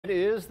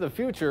is the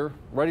future,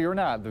 ready or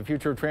not, the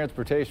future of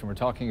transportation. We're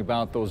talking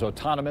about those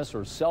autonomous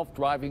or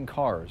self-driving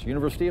cars.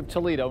 University of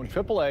Toledo and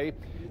AAA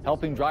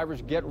helping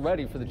drivers get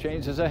ready for the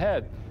changes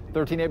ahead.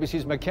 13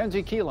 ABC's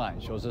Mackenzie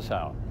Keyline shows us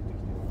how.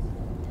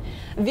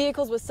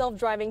 Vehicles with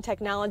self-driving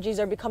technologies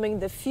are becoming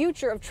the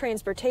future of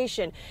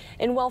transportation.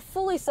 And while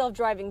fully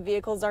self-driving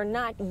vehicles are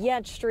not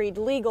yet street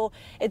legal,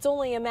 it's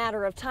only a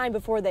matter of time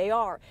before they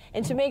are.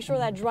 And to make sure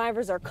that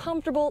drivers are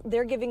comfortable,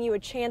 they're giving you a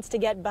chance to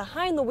get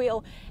behind the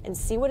wheel and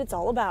see what it's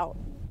all about.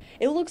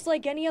 It looks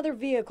like any other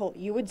vehicle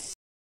you would see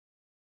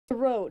on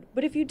the road,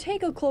 but if you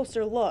take a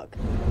closer look,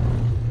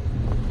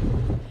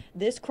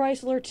 this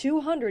Chrysler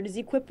 200 is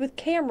equipped with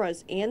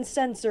cameras and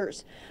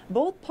sensors,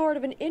 both part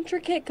of an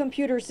intricate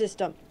computer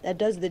system that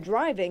does the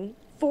driving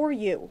for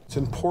you. It's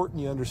important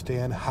you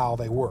understand how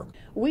they work.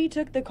 We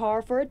took the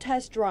car for a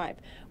test drive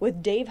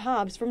with Dave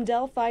Hobbs from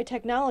Delphi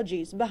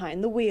Technologies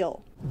behind the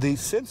wheel. The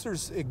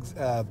sensors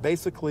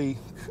basically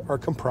are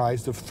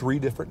comprised of three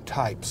different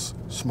types: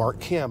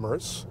 smart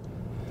cameras,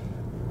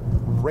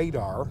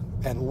 radar,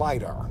 and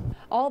LiDAR.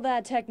 All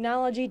that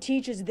technology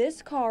teaches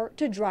this car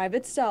to drive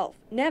itself,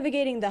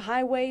 navigating the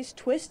highways,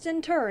 twists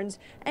and turns,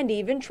 and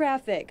even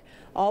traffic,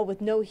 all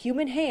with no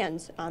human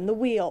hands on the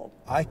wheel.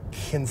 I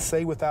can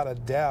say without a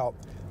doubt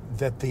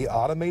that the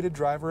automated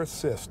driver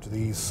assist,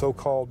 these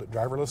so-called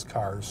driverless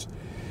cars,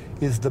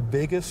 is the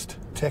biggest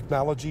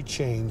technology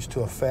change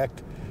to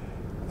affect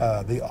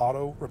the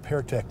auto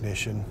repair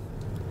technician,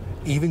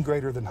 even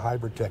greater than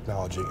hybrid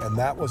technology, and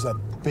that was a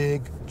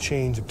big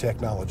change of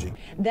technology.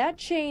 That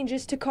change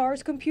is to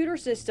cars' computer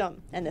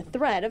system and the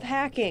threat of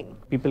hacking.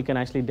 People can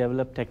actually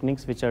develop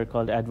techniques which are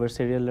called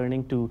adversarial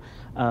learning to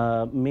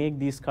make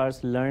these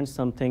cars learn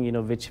something,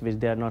 which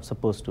they are not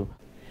supposed to.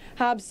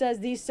 Hobbs says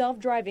these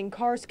self-driving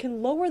cars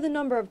can lower the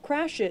number of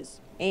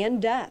crashes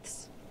and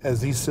deaths.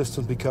 As these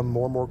systems become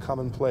more and more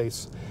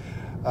commonplace,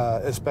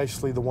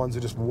 especially the ones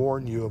that just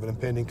warn you of an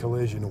impending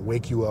collision and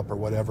wake you up or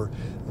whatever,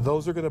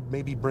 those are going to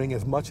maybe bring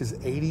as much as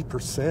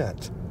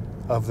 80%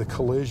 of the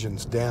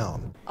collisions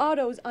down.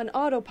 Autos on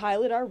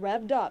autopilot are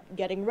revved up,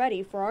 getting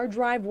ready for our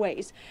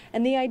driveways.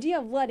 And the idea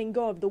of letting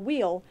go of the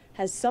wheel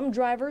has some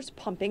drivers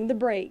pumping the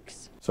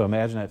brakes. So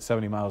imagine at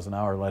 70 miles an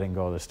hour letting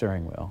go of the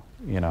steering wheel,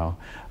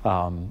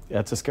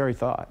 It's a scary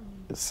thought.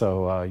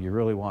 So you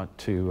really want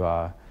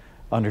to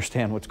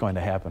understand what's going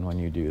to happen when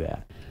you do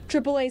that.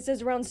 AAA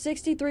says around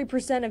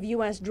 63% of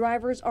U.S.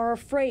 drivers are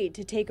afraid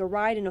to take a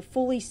ride in a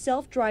fully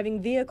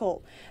self-driving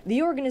vehicle.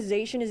 The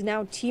organization is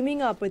now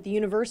teaming up with the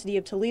University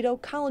of Toledo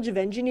College of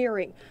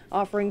Engineering,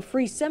 offering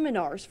free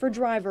seminars for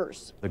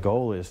drivers. The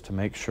goal is to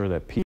make sure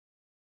that people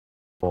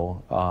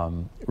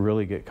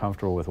really get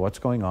comfortable with what's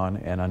going on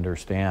and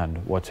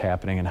understand what's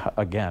happening and,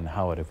 again,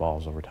 how it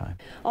evolves over time.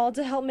 All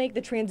to help make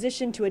the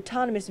transition to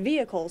autonomous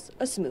vehicles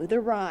a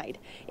smoother ride.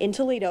 In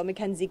Toledo,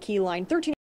 Mackenzie Keyline, 13.